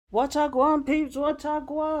What I want, peeps, what I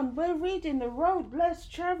want. We're reading The Road Less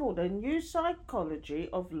Traveled, a new psychology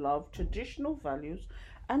of love, traditional values,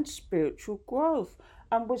 and spiritual growth.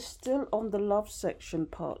 And we're still on the love section,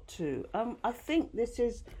 part two. I think this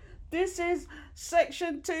is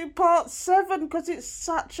section two, part seven, because it's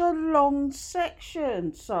such a long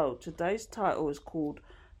section. So today's title is called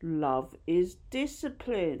Love is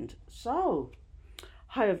Disciplined. So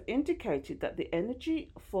I have indicated that the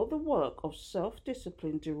energy for the work of self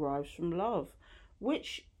discipline derives from love,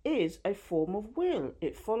 which is a form of will.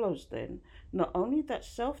 It follows then not only that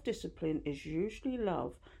self discipline is usually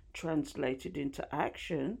love translated into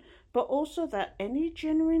action, but also that any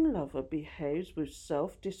genuine lover behaves with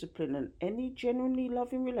self discipline, and any genuinely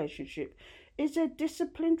loving relationship is a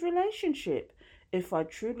disciplined relationship. If I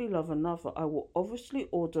truly love another, I will obviously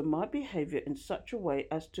order my behavior in such a way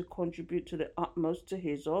as to contribute to the utmost to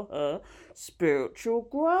his or her spiritual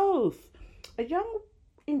growth. A young,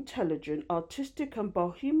 intelligent, artistic, and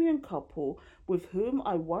bohemian couple with whom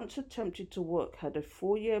I once attempted to work had a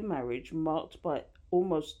 4 year marriage marked by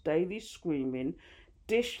almost daily screaming,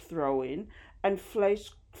 dish throwing, and face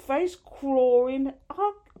clawing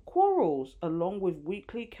quarrels, along with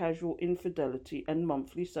weekly casual infidelity and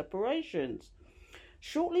monthly separations.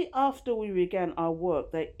 Shortly after we began our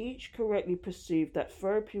work, they each correctly perceived that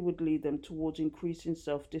therapy would lead them towards increasing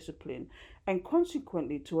self discipline and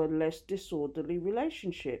consequently to a less disorderly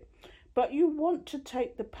relationship. But you want to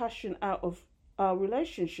take the passion out of our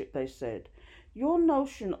relationship, they said. Your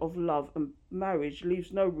notion of love and marriage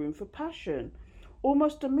leaves no room for passion.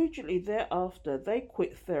 Almost immediately thereafter, they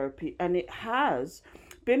quit therapy, and it has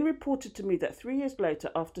been reported to me that 3 years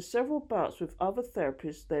later, after several bouts with other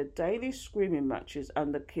therapists, their daily screaming matches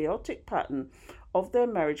and the chaotic pattern of their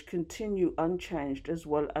marriage continue unchanged, as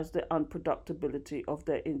well as the unproductibility of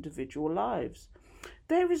their individual lives.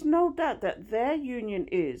 There is no doubt that their union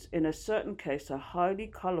is, in a certain case, a highly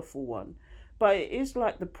colourful one, but it is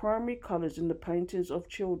like the primary colours in the paintings of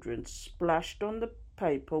children, splashed on the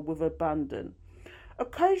paper with abandon,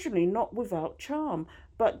 occasionally not without charm,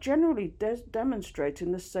 but generally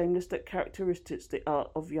demonstrating the sameness characteristics the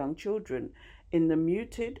art of young children. In the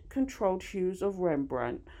muted, controlled hues of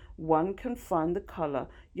Rembrandt, one can find the colour,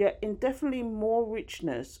 yet in definitely more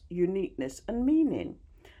richness, uniqueness, and meaning.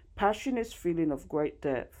 Passion is feeling of great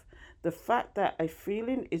depth. The fact that a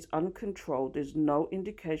feeling is uncontrolled is no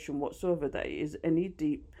indication whatsoever that it is any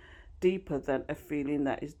deeper than a feeling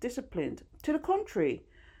that is disciplined. To the contrary,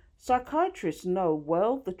 psychiatrists know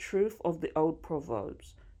well the truth of the old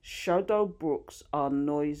proverbs: shallow brooks are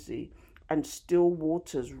noisy, and still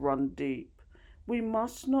waters run deep. We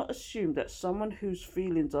must not assume that someone whose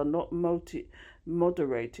feelings are not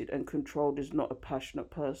moderated and controlled is not a passionate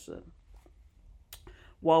person.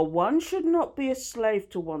 While one should not be a slave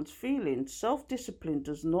to one's feelings, self discipline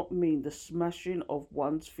does not mean the smashing of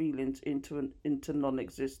one's feelings into non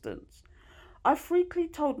existence. I frequently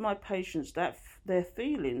told my patients that their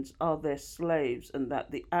feelings are their slaves, and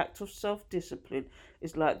that the act of self discipline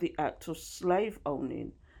is like the act of slave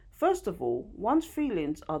owning. First of all, one's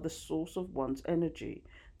feelings are the source of one's energy.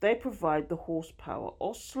 They provide the horsepower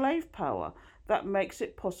or slave power that makes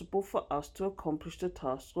it possible for us to accomplish the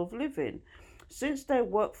task of living. Since they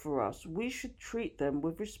work for us, we should treat them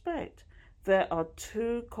with respect. There are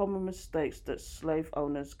two common mistakes that slave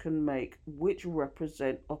owners can make, which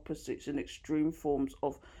represent opposites in extreme forms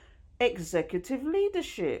of executive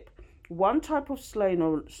leadership. One type of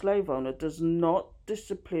slave owner does not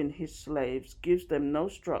discipline his slaves, gives them no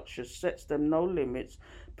structure, sets them no limits,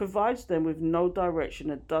 provides them with no direction,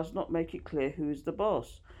 and does not make it clear who is the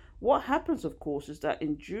boss. What happens, of course, is that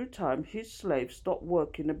in due time his slaves stop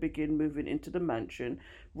working and begin moving into the mansion,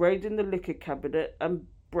 raiding the liquor cabinet, and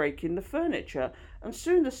breaking the furniture, and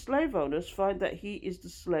soon the slave owners find that he is the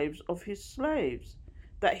slaves of his slaves.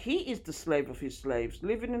 That he is the slave of his slaves,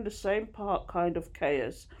 living in the same kind of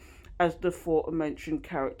chaos as the aforementioned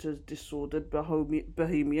character's disordered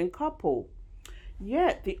bohemian couple.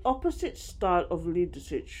 Yet the opposite style of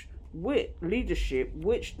leadership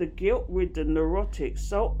which the guilt-ridden neurotic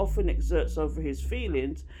so often exerts over his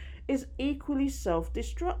feelings is equally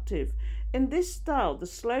self-destructive. In this style, the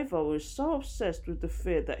slave owner is so obsessed with the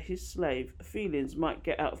fear that his slave feelings might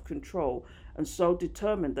get out of control, and so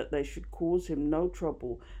determined that they should cause him no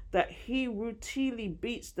trouble, that he routinely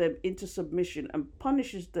beats them into submission and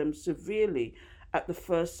punishes them severely at the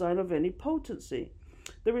first sign of any potency.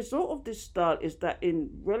 The result of this style is that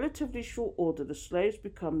in relatively short order the slaves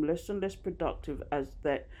become less and less productive as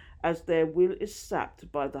their will is sapped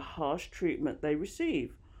by the harsh treatment they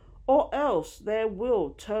receive, or else their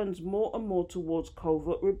will turns more and more towards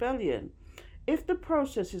covert rebellion. If the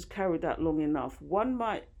process is carried out long enough, one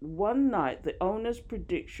night the owner's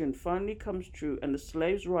prediction finally comes true and the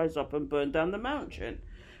slaves rise up and burn down the mountain,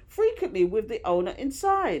 frequently with the owner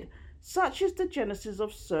inside. Such is the genesis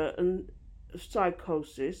of certain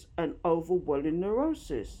psychosis and overwhelming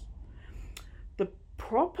neurosis. The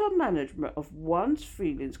proper management of one's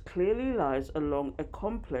feelings clearly lies along a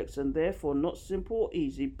complex and therefore not simple or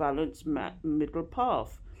easy balanced middle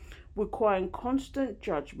path, requiring constant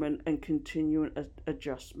judgment and continual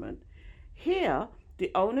adjustment. Here,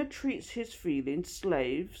 the owner treats his feeling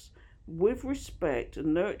slaves with respect,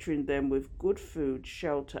 nurturing them with good food,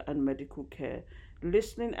 shelter, and medical care,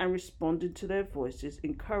 listening and responding to their voices,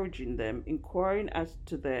 encouraging them, inquiring as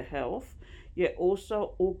to their health, yet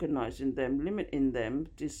also organizing them, limiting them,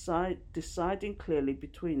 deciding clearly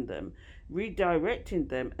between them, redirecting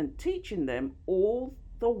them, and teaching them, all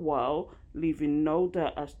the while leaving no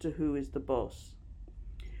doubt as to who is the boss.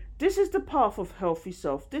 This is the path of healthy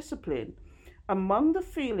self discipline. Among the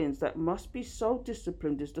feelings that must be so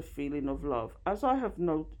disciplined is the feeling of love. As I have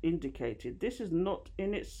indicated, this is not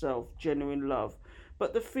in itself genuine love,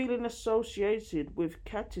 but the feeling associated with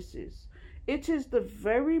catesis. It is the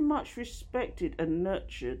very much respected and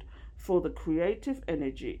nurtured for the creative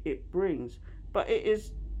energy it brings, but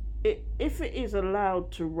if it is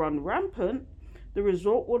allowed to run rampant, the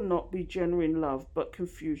result will not be genuine love, but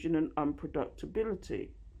confusion and unproductivity.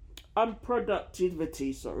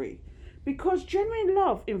 Because genuine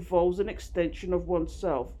love involves an extension of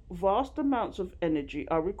oneself. Vast amounts of energy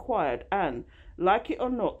are required, and, like it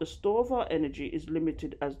or not, the store of our energy is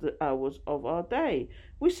limited as the hours of our day.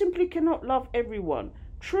 We simply cannot love everyone.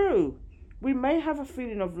 True, we may have a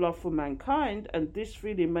feeling of love for mankind, and this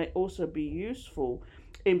feeling may also be useful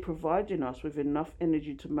in providing us with enough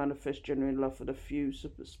energy to manifest genuine love for the few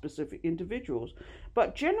specific individuals.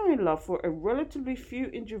 But genuine love for a relatively few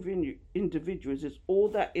individuals is all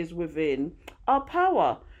that is within our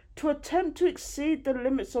power. To attempt to exceed the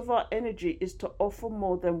limits of our energy is to offer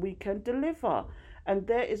more than we can deliver, and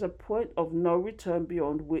there is a point of no return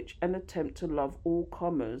beyond which an attempt to love all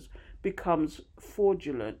comers becomes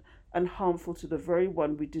fraudulent and harmful to the very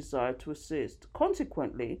one we desire to assist.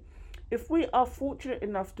 Consequently, if we are fortunate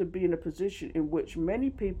enough to be in a position in which many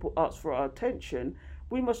people ask for our attention,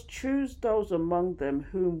 we must choose those among them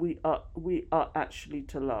whom we are actually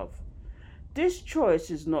to love. This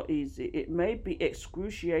choice is not easy. It may be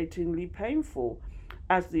excruciatingly painful,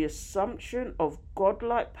 as the assumption of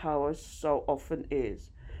godlike power so often is,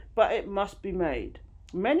 but it must be made.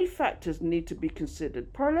 Many factors need to be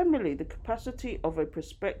considered. Primarily, the capacity of a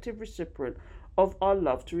prospective recipient of our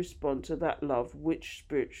love to respond to that love, which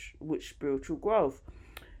spiritual growth.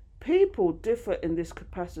 People differ in this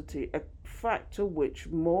capacity, a fact to which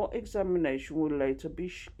more examination will later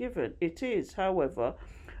be given. It is, however,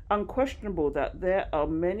 unquestionable that there are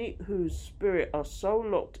many whose spirit are so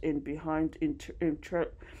locked in behind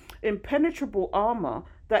impenetrable armor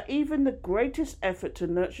that even the greatest effort to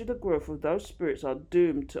nurture the growth of those spirits are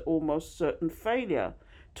doomed to almost certain failure.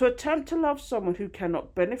 To attempt to love someone who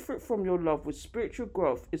cannot benefit from your love with spiritual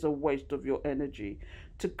growth is a waste of your energy.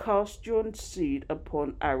 To cast your seed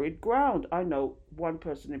upon arid ground. I know one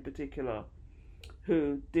person in particular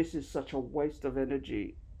who this is such a waste of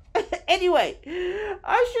energy. Anyway,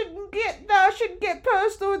 I shouldn't get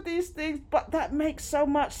personal with these things, but that makes so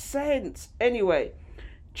much sense. Anyway,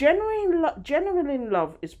 genuine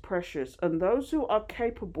love is precious, and those who are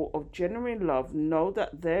capable of genuine love know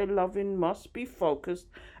that their loving must be focused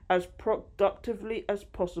as productively as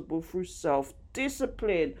possible through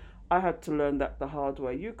self-discipline. I had to learn that the hard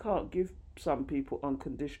way. You can't give some people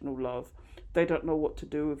unconditional love. They don't know what to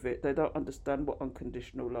do with it. They don't understand what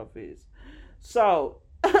unconditional love is. So,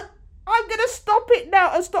 I'm going to stop it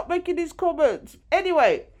now and stop making these comments.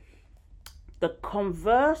 Anyway, the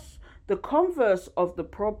converse of the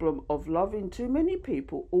problem of loving too many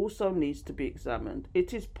people also needs to be examined.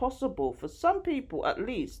 It is possible for some people, at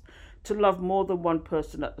least, to love more than one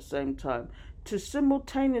person at the same time, to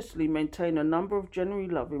simultaneously maintain a number of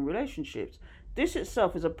genuinely loving relationships. This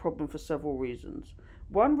itself is a problem for several reasons.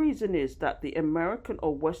 One reason is that the American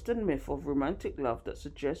or Western myth of romantic love that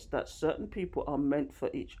suggests that certain people are meant for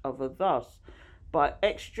each other. Thus, by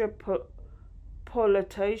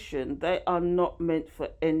extrapolation, they are not meant for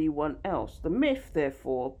anyone else. The myth,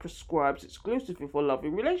 therefore, prescribes exclusively for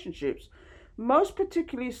loving relationships, most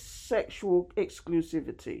particularly sexual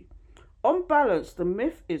exclusivity. On balance, the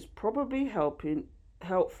myth is probably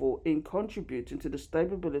helpful in contributing to the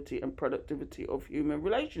stability and productivity of human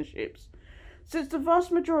relationships. Since the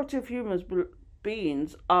vast majority of human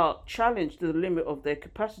beings are challenged to the limit of their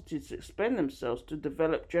capacity to expend themselves to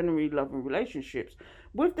develop genuinely loving relationships,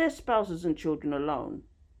 with their spouses and children alone.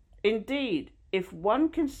 Indeed, if one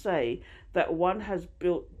can say that one has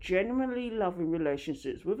built genuinely loving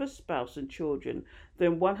relationships with a spouse and children,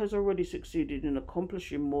 then one has already succeeded in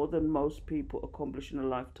accomplishing more than most people accomplish in a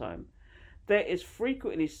lifetime. There is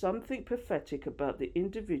frequently something pathetic about the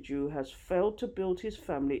individual who has failed to build his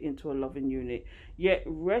family into a loving unit, yet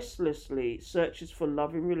restlessly searches for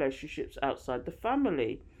loving relationships outside the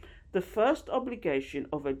family. The first obligation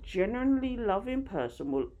of a genuinely loving person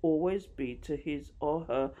will always be to his or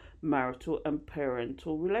her marital and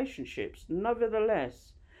parental relationships.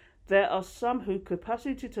 Nevertheless, there are some whose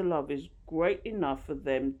capacity to love is great enough for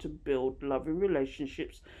them to build loving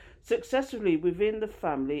relationships successfully within the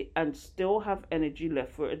family and still have energy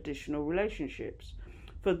left for additional relationships.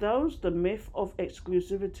 For those, the myth of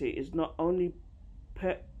exclusivity is not only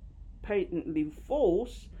patently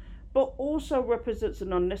false, but also represents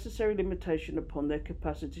an unnecessary limitation upon their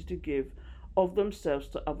capacity to give of themselves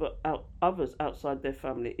to others outside their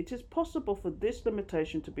family. It is possible for this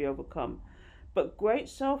limitation to be overcome, but great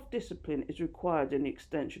self-discipline is required in the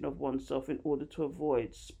extension of oneself in order to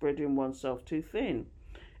avoid spreading oneself too thin.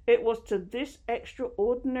 It was to this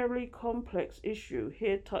extraordinarily complex issue,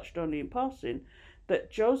 here touched only in passing, that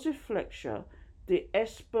Joseph Fletcher, the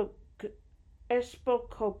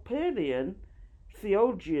Episcopalian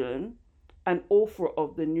theologian and author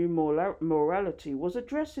of the New Morality, was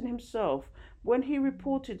addressing himself when he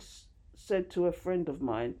said to a friend of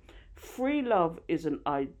mine, "Free love is an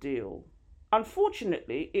ideal.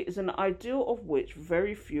 Unfortunately, it is an ideal of which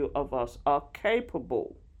very few of us are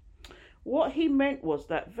capable." What he meant was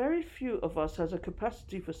that very few of us has a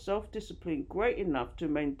capacity for self-discipline great enough to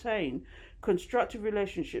maintain constructive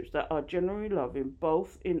relationships that are genuinely loving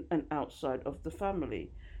both in and outside of the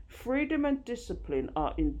family. Freedom and discipline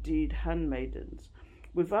are indeed handmaidens.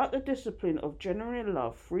 Without the discipline of genuine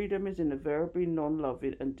love, freedom is invariably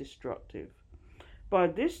non-loving and destructive. By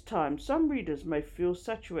this time, some readers may feel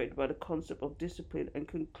saturated by the concept of discipline and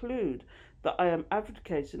conclude that I am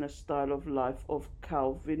advocating a style of life of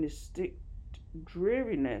Calvinistic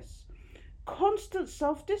dreariness. Constant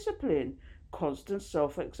self-discipline, constant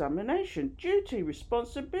self-examination, duty,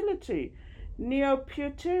 responsibility,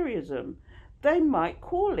 neo-Puritanism. They might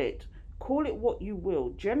call it what you will.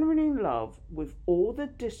 Genuine love, with all the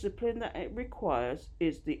discipline that it requires,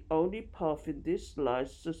 is the only path in this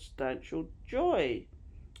life's substantial joy.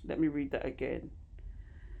 Let me read that again.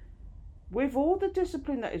 With all the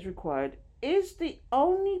discipline that is required, is the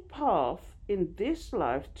only path in this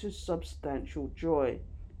life to substantial joy.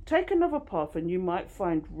 Take another path and you might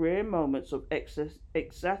find rare moments of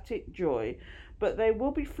ecstatic joy, but they will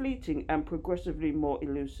be fleeting and progressively more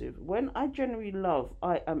elusive. When I genuinely love,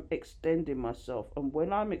 I am extending myself, and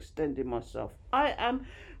when I'm extending myself, I am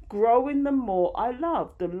growing. The more I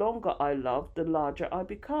love, the longer I love, the larger I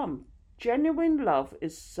become. Genuine love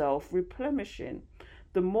is self-replenishing.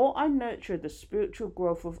 The more I nurture the spiritual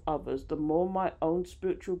growth of others, the more my own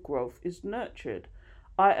spiritual growth is nurtured.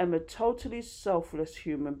 I am a totally selfless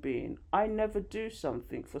human being. I never do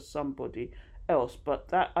something for somebody else, but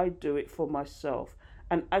that I do it for myself.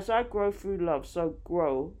 And as I grow through love, so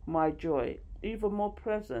grow my joy, even more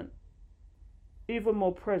present, even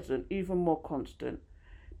more constant.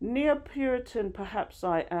 Neo-Puritan perhaps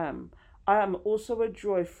I am. I am also a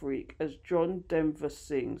joy freak, as John Denver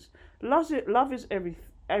sings. Love is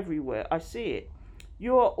everywhere. I see it.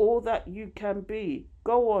 You are all that you can be.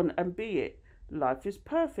 Go on and be it. Life is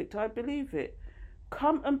perfect. I believe it.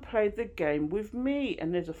 Come and play the game with me.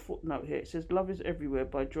 And there's a footnote here. It says Love is Everywhere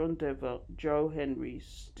by John Denver, Joe Henry,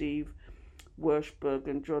 Steve Wershberg,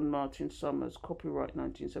 and John Martin Summers. Copyright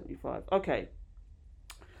 1975. Okay.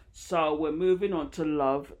 So we're moving on to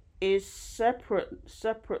Love is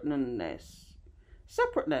separateness.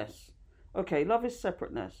 Okay, love is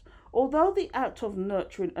separateness. Although the act of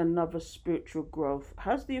nurturing another's spiritual growth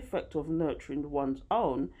has the effect of nurturing one's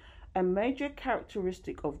own, a major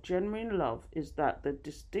characteristic of genuine love is that the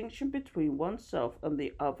distinction between oneself and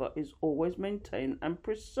the other is always maintained and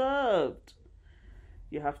preserved.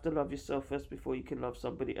 You have to love yourself first before you can love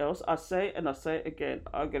somebody else. I say it and I say it again.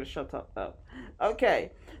 I'm going to shut up now.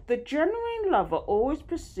 Okay. The genuine lover always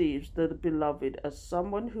perceives the beloved as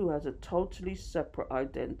someone who has a totally separate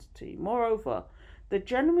identity. Moreover, the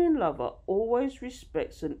genuine lover always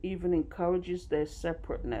respects and even encourages their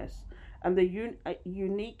separateness and the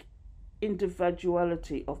unique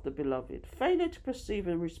individuality of the beloved. Failure to perceive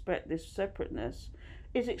and respect this separateness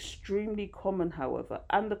is extremely common, however,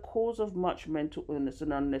 and the cause of much mental illness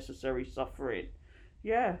and unnecessary suffering.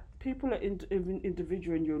 Yeah, people are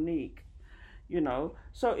individual and unique, you know.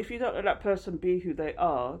 So if you don't let that person be who they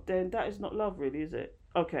are, then that is not love, really, is it?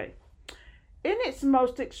 Okay. In its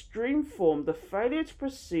most extreme form, the failure to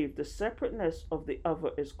perceive the separateness of the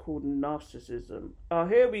other is called narcissism. Oh,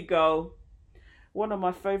 here we go. One of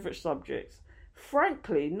my favorite subjects.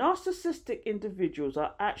 Frankly, narcissistic individuals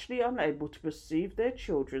are actually unable to perceive their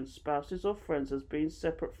children, spouses, or friends as being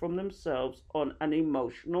separate from themselves on an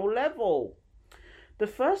emotional level. The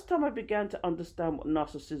first time I began to understand what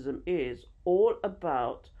narcissism is all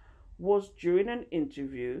about was during an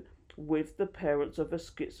interview with the parents of a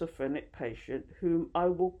schizophrenic patient whom I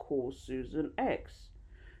will call Susan X.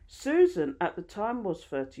 Susan at the time was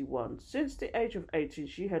 31. Since the age of 18,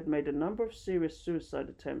 she had made a number of serious suicide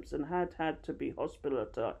attempts and had had to be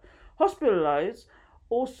hospitalized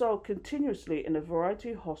also continuously in a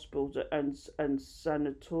variety of hospitals and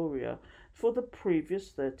sanatoria for the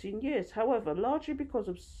previous 13 years. However, largely because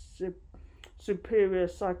of superior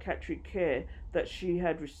psychiatric care that she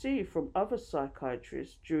had received from other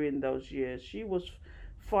psychiatrists during those years, she was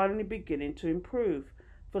finally beginning to improve.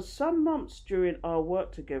 For some months during our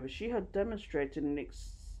work together, she had demonstrated an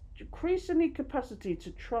increasingly capacity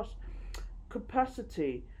to trust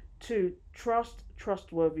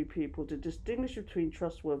trustworthy people, to distinguish between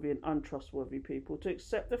trustworthy and untrustworthy people, to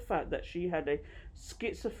accept the fact that she had a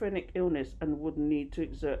schizophrenic illness and would need to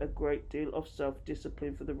exert a great deal of self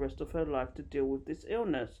discipline for the rest of her life to deal with this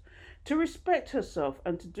illness, to respect herself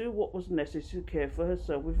and to do what was necessary to care for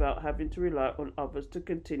herself without having to rely on others to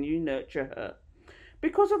continue to nurture her.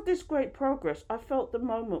 Because of this great progress, I felt the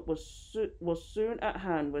moment was soon at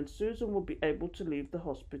hand when Susan would be able to leave the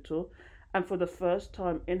hospital and for the first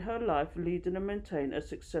time in her life lead and maintain a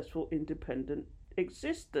successful independent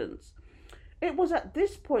existence. It was at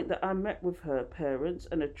this point that I met with her parents,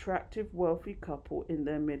 an attractive, wealthy couple in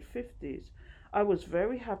their mid-50s. I was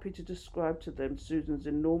very happy to describe to them Susan's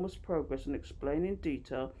enormous progress and explain in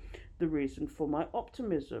detail the reason for my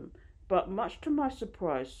optimism. But much to my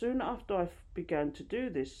surprise, soon after I began to do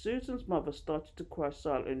this, Susan's mother started to cry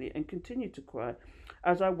silently and continued to cry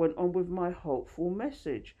as I went on with my hopeful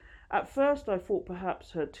message. At first I thought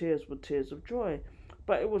perhaps her tears were tears of joy,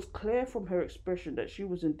 but it was clear from her expression that she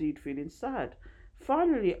was indeed feeling sad.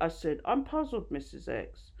 Finally I said, "I'm puzzled, Mrs.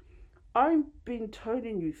 X. I've been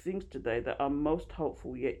telling you things today that are most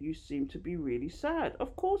hopeful, yet you seem to be really sad."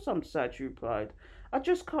 "Of course I'm sad," she replied. "I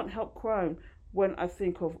just can't help crying when I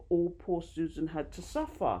think of all poor Susan had to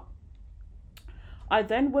suffer." I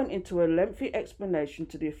then went into a lengthy explanation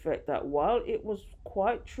to the effect that while it was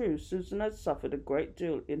quite true Susan had suffered a great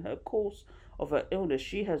deal in her course of her illness,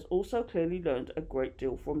 she has also clearly learned a great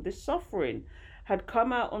deal from this suffering, had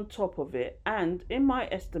come out on top of it, and, in my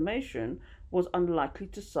estimation, was unlikely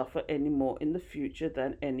to suffer any more in the future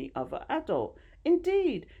than any other adult.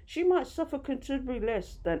 Indeed, she might suffer considerably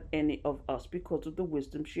less than any of us because of the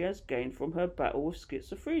wisdom she has gained from her battle with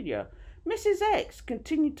schizophrenia. Mrs. X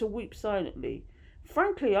continued to weep silently.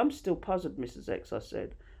 "Frankly, I'm still puzzled, Mrs. X," I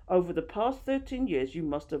said. "Over the past 13 years, you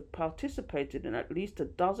must have participated in at least a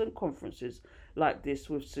dozen conferences like this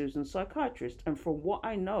with Susan's psychiatrist, and from what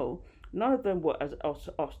I know, none of them were as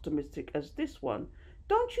optimistic as this one.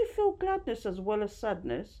 Don't you feel gladness as well as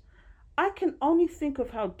sadness?" "I can only think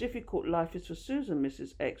of how difficult life is for Susan,"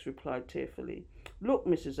 Mrs. X replied tearfully. "Look,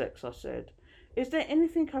 Mrs. X," I said, "is there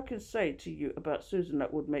anything I can say to you about Susan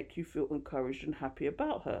that would make you feel encouraged and happy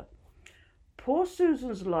about her?" "Poor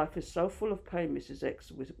Susan's life is so full of pain," Mrs.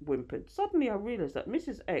 X whimpered. Suddenly I realized that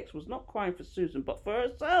Mrs. X was not crying for Susan, but for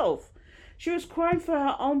herself. She was crying for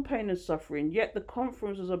her own pain and suffering, yet the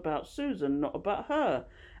conference was about Susan, not about her,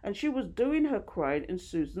 and she was doing her crying in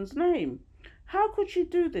Susan's name. How could she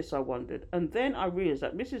do this, I wondered, and then I realized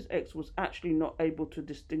that Mrs. X was actually not able to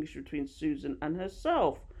distinguish between Susan and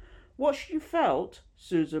herself. What she felt,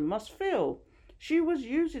 Susan must feel. She was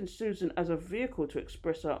using Susan as a vehicle to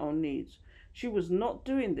express her own needs. She was not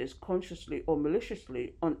doing this consciously or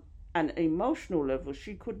maliciously. On an emotional level,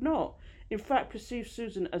 she could not, in fact, perceive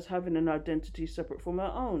Susan as having an identity separate from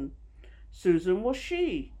her own. Susan was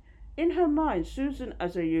she. In her mind, Susan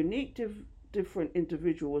as a unique different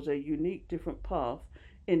individual was a unique different path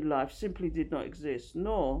in life simply did not exist,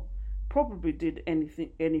 nor probably did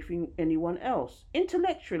anyone else.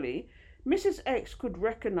 Intellectually, Mrs. X could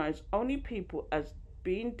recognize only people as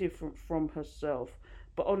being different from herself,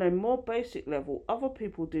 but on a more basic level, other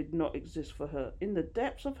people did not exist for her. In the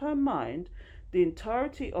depths of her mind, the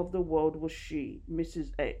entirety of the world was she,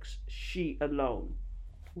 Mrs. X, she alone.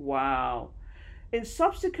 Wow. In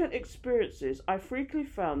subsequent experiences, I frequently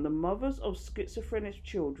found the mothers of schizophrenic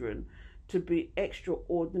children to be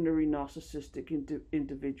extraordinary narcissistic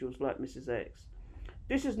individuals like Mrs. X.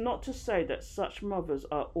 This is not to say that such mothers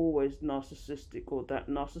are always narcissistic or that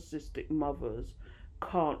narcissistic mothers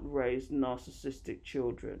can't raise narcissistic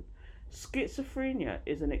children. Schizophrenia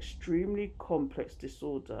is an extremely complex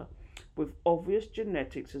disorder with obvious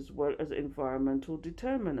genetics as well as environmental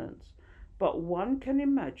determinants. But one can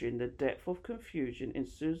imagine the depth of confusion in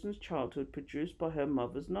Susan's childhood produced by her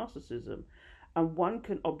mother's narcissism, and one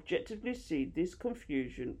can objectively see this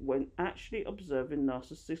confusion when actually observing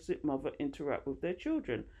narcissistic mother interact with their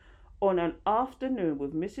children. On an afternoon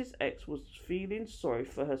when Mrs. X was feeling sorry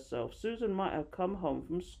for herself, Susan might have come home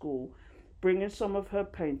from school bringing some of her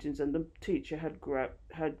paintings, and the teacher had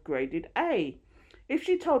graded A. If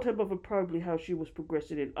she told her mother probably how she was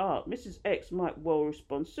progressing in art, Mrs. X might well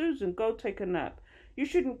respond, Susan, go take a nap. You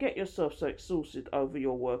shouldn't get yourself so exhausted over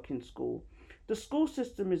your work in school. The school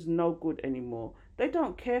system is no good anymore. They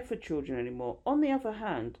don't care for children anymore. On the other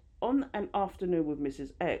hand, on an afternoon with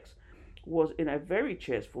Mrs. X was in a very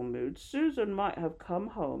cheerful mood, Susan might have come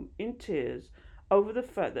home in tears over the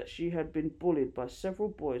fact that she had been bullied by several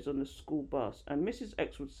boys on the school bus, and Mrs.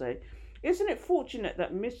 X would say, isn't it fortunate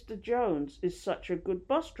that Mr. Jones is such a good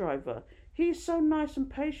bus driver? He is so nice and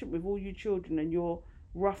patient with all you children and your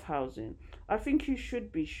roughhousing. I think you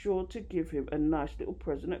should be sure to give him a nice little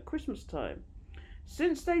present at Christmas time.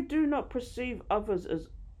 Since they do not perceive others as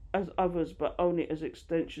others but only as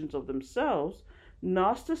extensions of themselves,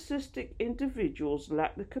 narcissistic individuals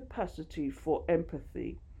lack the capacity for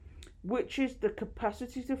empathy, which is the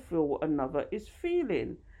capacity to feel what another is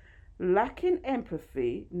feeling. Lacking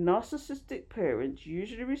empathy, narcissistic parents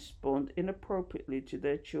usually respond inappropriately to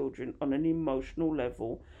their children on an emotional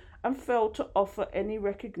level and fail to offer any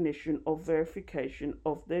recognition or verification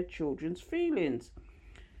of their children's feelings.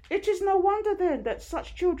 It is no wonder then that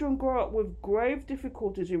such children grow up with grave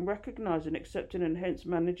difficulties in recognizing, accepting, and hence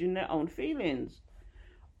managing their own feelings.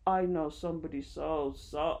 I know somebody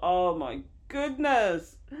oh my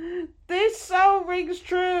goodness, this so rings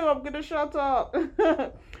true. I'm gonna shut up.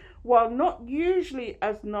 While not usually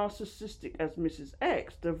as narcissistic as Mrs.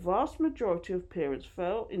 X, the vast majority of parents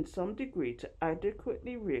fail in some degree to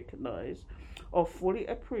adequately recognize or fully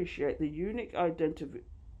appreciate the unique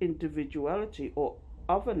individuality or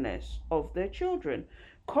otherness of their children.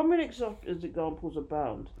 Common examples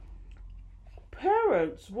abound.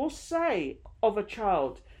 Parents will say of a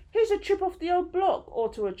child, he's a chip off the old block, or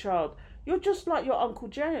to a child, you're just like your Uncle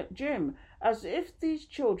Jim, as if these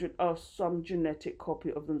children are some genetic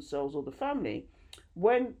copy of themselves or the family,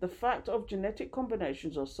 when the fact of genetic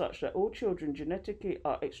combinations are such that all children genetically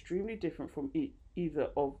are extremely different from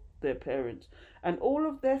either of their parents and all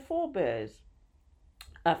of their forebears.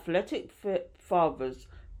 Athletic fathers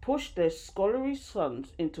push their scholarly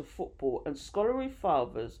sons into football, and scholarly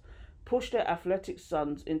fathers push their athletic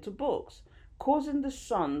sons into books, causing the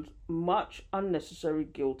sons much unnecessary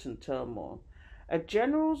guilt and turmoil. A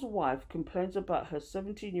general's wife complains about her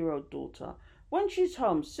 17-year-old daughter. When she's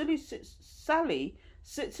home, Sally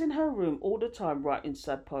sits in her room all the time writing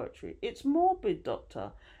sad poetry. It's morbid,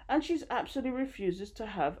 doctor, and she absolutely refuses to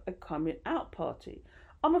have a coming out party.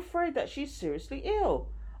 I'm afraid that she's seriously ill.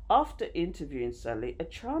 After interviewing Sally, a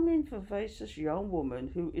charming, vivacious young woman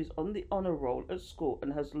who is on the honour roll at school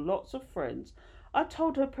and has lots of friends, I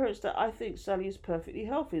told her parents that I think Sally is perfectly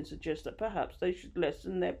healthy and suggest that perhaps they should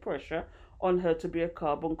lessen their pressure on her to be a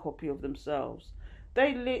carbon copy of themselves.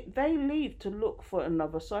 They leave to look for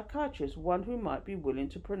another psychiatrist, one who might be willing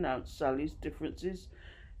to pronounce Sally's deviances.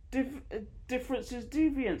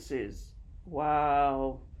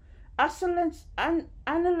 Wow.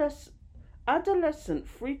 Adolescents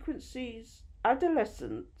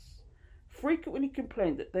frequently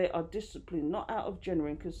complain that they are disciplined not out of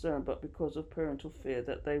genuine concern but because of parental fear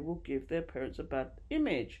that they will give their parents a bad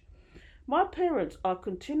image. My parents are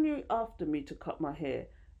continuing after me to cut my hair.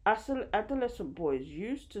 Adolescent boys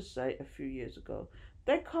used to say a few years ago,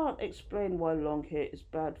 they can't explain why long hair is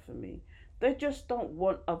bad for me. They just don't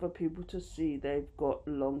want other people to see they've got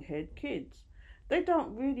long-haired kids. They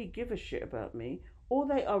don't really give a shit about me. All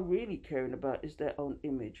they are really caring about is their own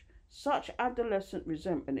image. Such adolescent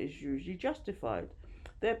resentment is usually justified.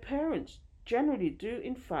 Their parents generally do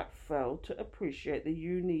in fact fail to appreciate the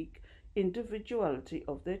unique individuality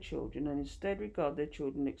of their children and instead regard their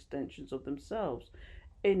children extensions of themselves,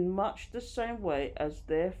 in much the same way as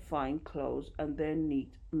their fine clothes and their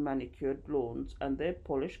neat manicured lawns and their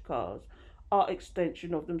polished cars are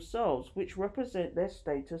extensions of themselves, which represent their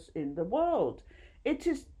status in the world. It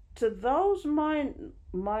is to those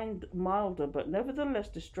milder but nevertheless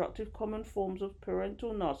destructive common forms of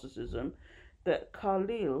parental narcissism that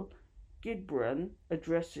Khalil Gibran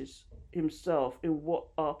addresses himself in what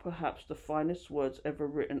are perhaps the finest words ever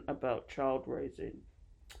written about child raising.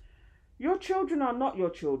 Your children are not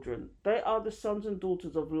your children. They are the sons and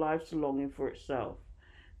daughters of life's longing for itself.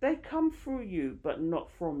 They come through you, but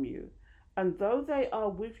not from you. And though they are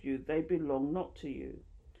with you, they belong not to you.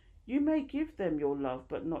 You may give them your love,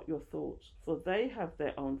 but not your thoughts, for they have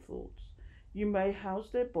their own thoughts. You may house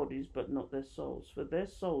their bodies, but not their souls, for their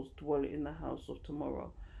souls dwell in the house of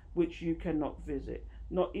tomorrow, which you cannot visit,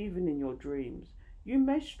 not even in your dreams. You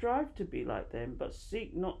may strive to be like them, but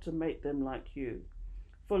seek not to make them like you.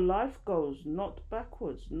 For life goes not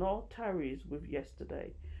backwards, nor tarries with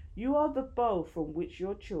yesterday. You are the bow from which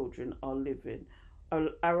your children are living.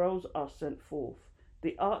 Arrows are sent forth.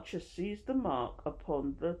 The archer sees the mark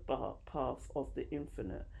upon the path of the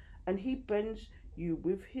infinite, and he bends you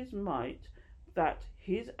with his might, that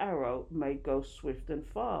his arrow may go swift and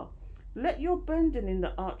far. Let your bending in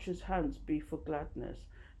the archer's hands be for gladness,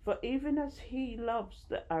 for even as he loves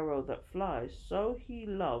the arrow that flies, so he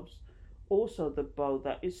loves also the bow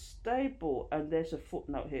that is stable. And there's a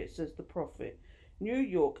footnote here, it says the prophet. New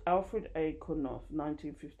York, Alfred A. Knopf,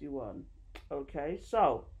 1951. Okay,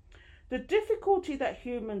 so the difficulty that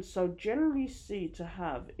humans so generally see to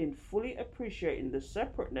have in fully appreciating the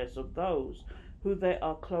separateness of those who they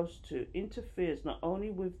are close to interferes not only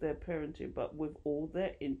with their parenting but with all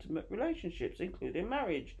their intimate relationships, including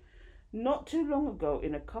marriage. Not too long ago,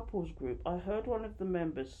 in a couples group, I heard one of the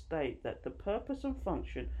members state that the purpose and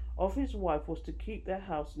function of his wife was to keep their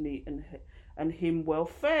house neat and him well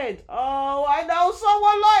fed. Oh, I know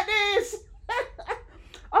someone like this!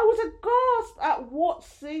 I was aghast at what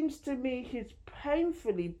seems to me his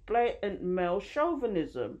painfully blatant male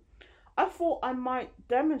chauvinism. I thought I might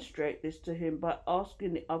demonstrate this to him by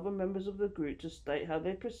asking the other members of the group to state how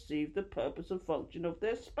they perceive the purpose and function of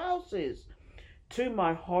their spouses. To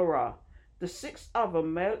my horror, the 6 other,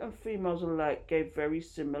 male and females alike, gave very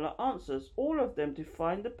similar answers. All of them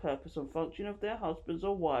defined the purpose and function of their husbands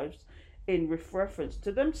or wives in reference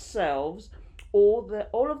to themselves.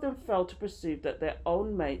 All of them failed to perceive that their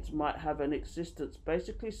own mates might have an existence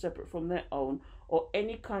basically separate from their own, or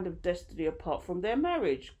any kind of destiny apart from their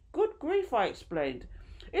marriage. Good grief, I explained.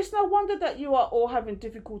 It's no wonder that you are all having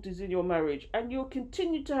difficulties in your marriage, and you'll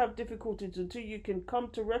continue to have difficulties until you can come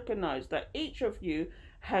to recognize that each of you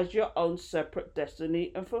has your own separate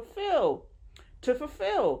destiny and fulfill.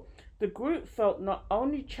 The group felt not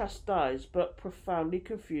only chastised but profoundly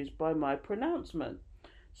confused by my pronouncement.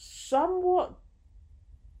 Somewhat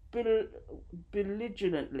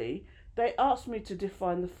belligerently, they asked me to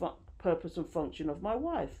define the purpose and function of my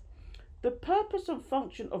wife. The purpose and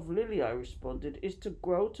function of Lily, I responded, is to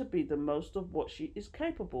grow to be the most of what she is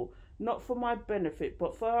capable, not for my benefit,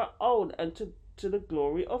 but for her own and to the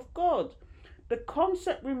glory of God. The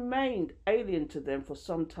concept remained alien to them for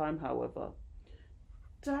some time, however.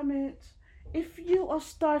 Damn it. If you are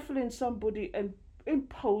stifling somebody and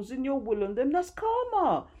imposing your will on them, that's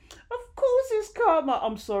karma. Of course it's karma.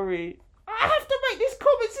 I'm sorry. I have to make these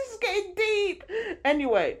comments. This is getting deep.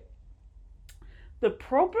 Anyway, the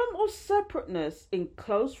problem of separateness in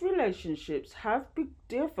close relationships have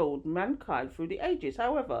bedeviled mankind through the ages.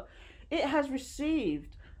 However, it has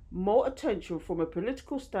received more attention from a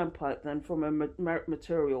political standpoint than from a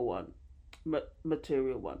material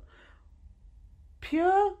one.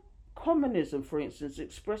 Pure communism, for instance,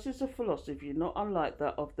 expresses a philosophy not unlike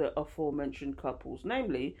that of the aforementioned couples,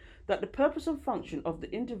 namely, that the purpose and function of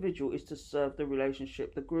the individual is to serve the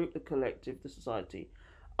relationship, the group, the collective, the society.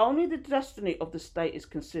 Only the destiny of the state is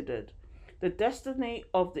considered. The destiny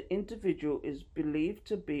of the individual is believed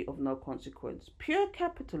to be of no consequence. Pure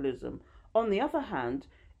capitalism, on the other hand,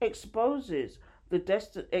 exposes the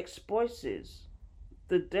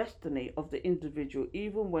destiny of the individual,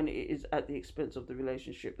 even when it is at the expense of the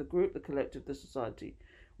relationship, the group, the collective, the society.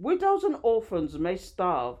 Widows and orphans may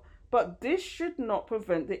starve, but this should not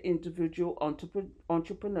prevent the individual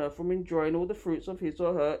entrepreneur from enjoying all the fruits of his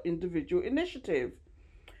or her individual initiative.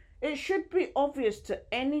 It should be obvious to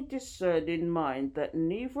any discerning mind that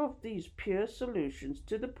neither of these pure solutions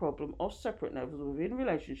to the problem of separateness within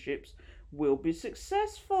relationships will be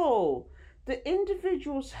successful. The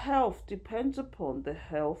individual's health depends upon the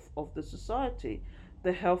health of the society.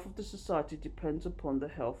 The health of the society depends upon the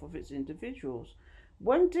health of its individuals.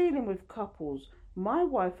 When dealing with couples, my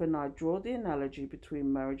wife and I draw the analogy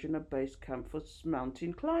between marriage and a base camp for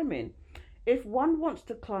mountain climbing. If one wants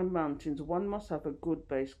to climb mountains, one must have a good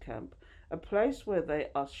base camp, a place where they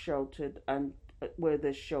are sheltered and where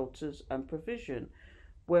there's shelters and provision,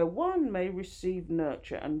 where one may receive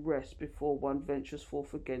nurture and rest before one ventures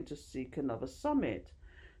forth again to seek another summit.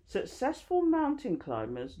 Successful mountain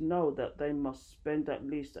climbers know that they must spend at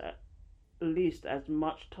least as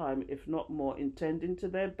much time, if not more, in tending to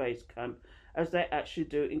their base camp as they actually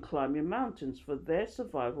do in climbing mountains, for their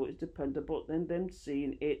survival is dependent on them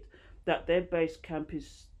seeing it that their base camp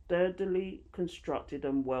is sturdily constructed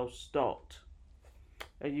and well stocked.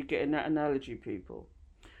 Are you getting that analogy, people?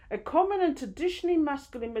 A common and traditionally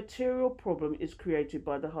masculine material problem is created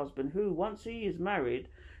by the husband who, once he is married,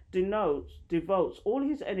 devotes all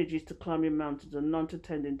his energies to climbing mountains and none to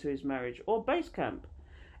tending to his marriage or base camp,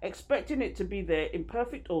 expecting it to be there in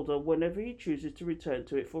perfect order whenever he chooses to return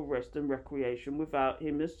to it for rest and recreation without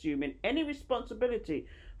him assuming any responsibility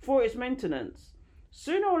for its maintenance.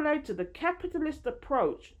 Sooner or later, the capitalist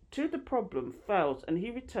approach to the problem fails and he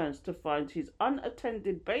returns to find his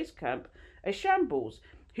unattended base camp a shambles.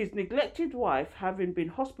 His neglected wife, having been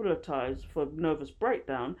hospitalized for nervous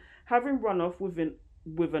breakdown, having run off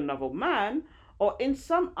with another man, or in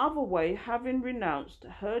some other way having renounced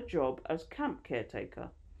her job as camp caretaker.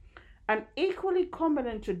 An equally common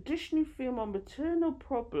and traditionally female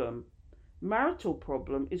marital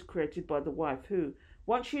problem, is created by the wife who,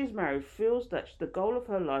 once she is married, feels that the goal of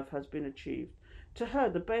her life has been achieved. To her,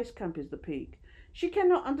 the base camp is the peak. She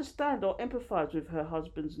cannot understand or empathize with her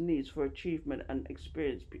husband's needs for achievement and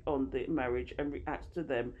experience beyond the marriage and reacts to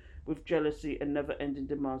them with jealousy and never-ending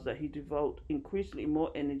demands that he devote increasingly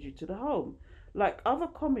more energy to the home. Like other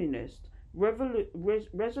communist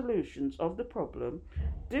resolutions of the problem,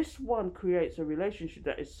 this one creates a relationship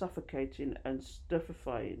that is suffocating and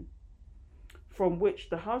stupefying, from which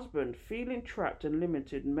the husband, feeling trapped and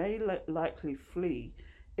limited, may likely flee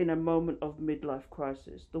in a moment of midlife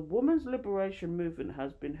crisis. The woman's liberation movement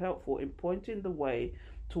has been helpful in pointing the way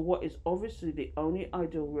to what is obviously the only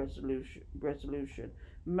ideal resolution: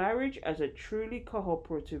 marriage as a truly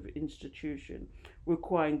cooperative institution,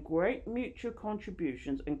 requiring great mutual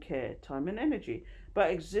contributions and care, time and energy, but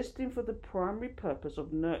existing for the primary purpose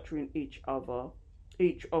of nurturing each of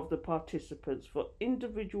the participants for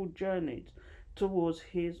individual journeys towards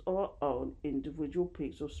his or her own individual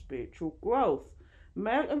peaks of spiritual growth.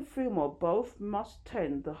 Male and female both must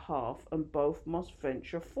tend the half and both must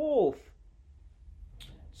venture forth.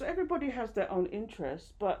 So everybody has their own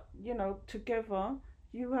interests, but together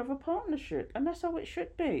you have a partnership, and that's how it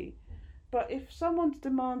should be. But if someone's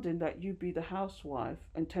demanding that you be the housewife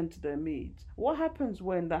and tend to their needs, what happens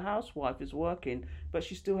when the housewife is working but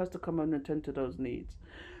she still has to come home and tend to those needs?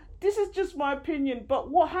 This is just my opinion, but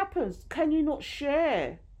what happens? Can you not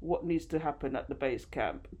share what needs to happen at the base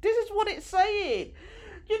camp? This is what it's saying.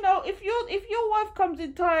 If your wife comes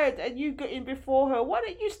in tired and you get in before her, why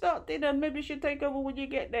don't you start dinner and maybe she'll take over when you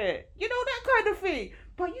get there? That kind of thing.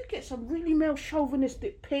 But you get some really male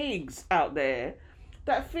chauvinistic pigs out there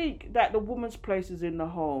that think that the woman's place is in the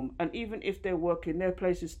home, and even if they're working, their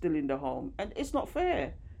place is still in the home, and it's not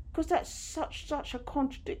fair because that's such a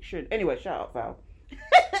contradiction. Anyway, shout out, Val.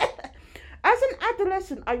 As an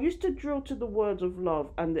adolescent, I used to drill to the words of love,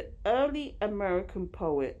 and the early American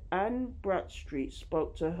poet Anne Bradstreet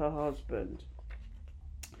spoke to her husband.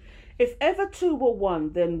 If ever two were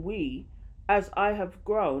one, then we, as I have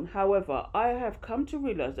grown. However, I have come to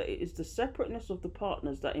realize that it is the separateness of the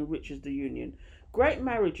partners that enriches the union. Great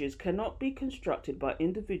marriages cannot be constructed by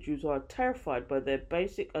individuals who are terrified by their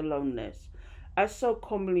basic aloneness, as so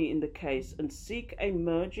commonly in the case, and seek a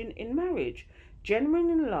merging in marriage.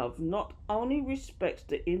 Genuine love not only respects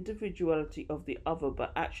the individuality of the other,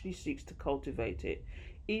 but actually seeks to cultivate it,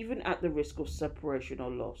 even at the risk of separation or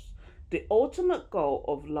loss. The ultimate goal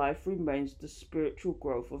of life remains the spiritual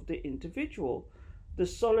growth of the individual, the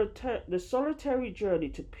solitary journey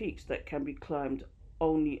to peaks that can be climbed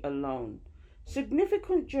only alone.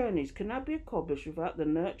 Significant journeys cannot be accomplished without the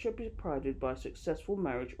nurture provided by a successful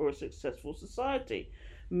marriage or a successful society.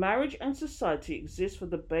 Marriage and society exist for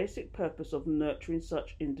the basic purpose of nurturing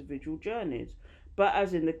such individual journeys, but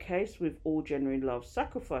as in the case with all genuine love,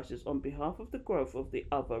 sacrifices on behalf of the growth of the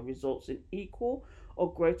other results in equal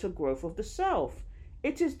or greater growth of the self.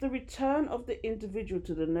 It is the return of the individual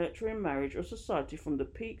to the nurturing marriage or society from the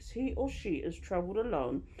peaks he or she has travelled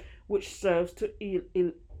alone, which serves to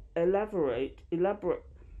alleviate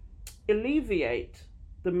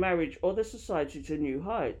the marriage or the society to new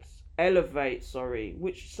heights.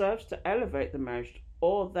 Which serves to elevate the marriage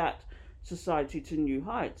or that society to new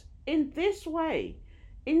heights. In this way,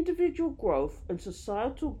 individual growth and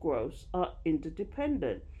societal growth are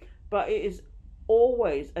interdependent, but it is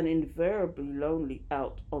always and invariably lonely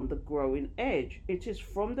out on the growing edge. It is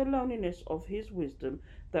from the loneliness of his wisdom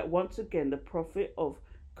that once again the prophet of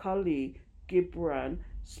Khalil Gibran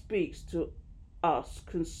speaks to us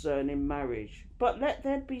concerning marriage. But let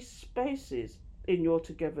there be spaces in your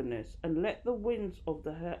togetherness, and let the winds of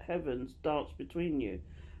the heavens dance between you.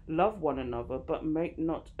 Love one another, but make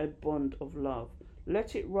not a bond of love.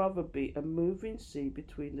 Let it rather be a moving sea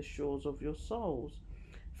between the shores of your souls.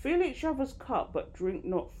 Fill each other's cup, but drink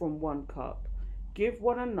not from one cup. Give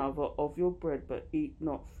one another of your bread, but eat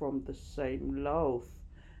not from the same loaf.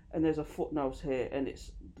 And there's a footnote here, and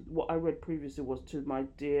it's what I read previously was to my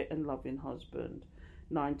dear and loving husband,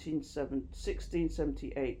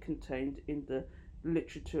 1678, contained in the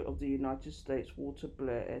literature of the United States, Walter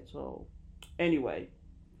Blair et al. Anyway,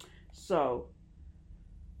 so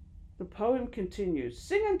the poem continues.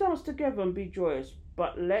 Sing and dance together and be joyous,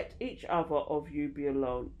 but let each other of you be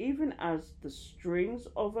alone, even as the strings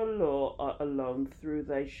of a lyre are alone, through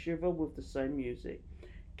they shiver with the same music.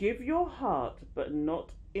 Give your heart, but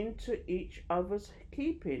not into each other's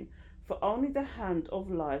keeping, for only the hand of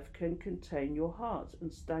life can contain your hearts, and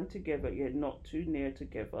stand together, yet not too near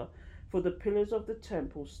together. For the pillars of the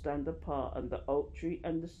temple stand apart, and the oak tree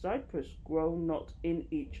and the cypress grow not in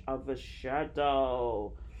each other's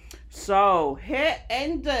shadow. So here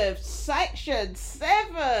endeth section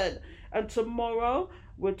 7, and tomorrow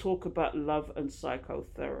we'll talk about love and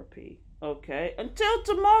psychotherapy. Okay, until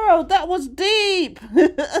tomorrow. That was deep.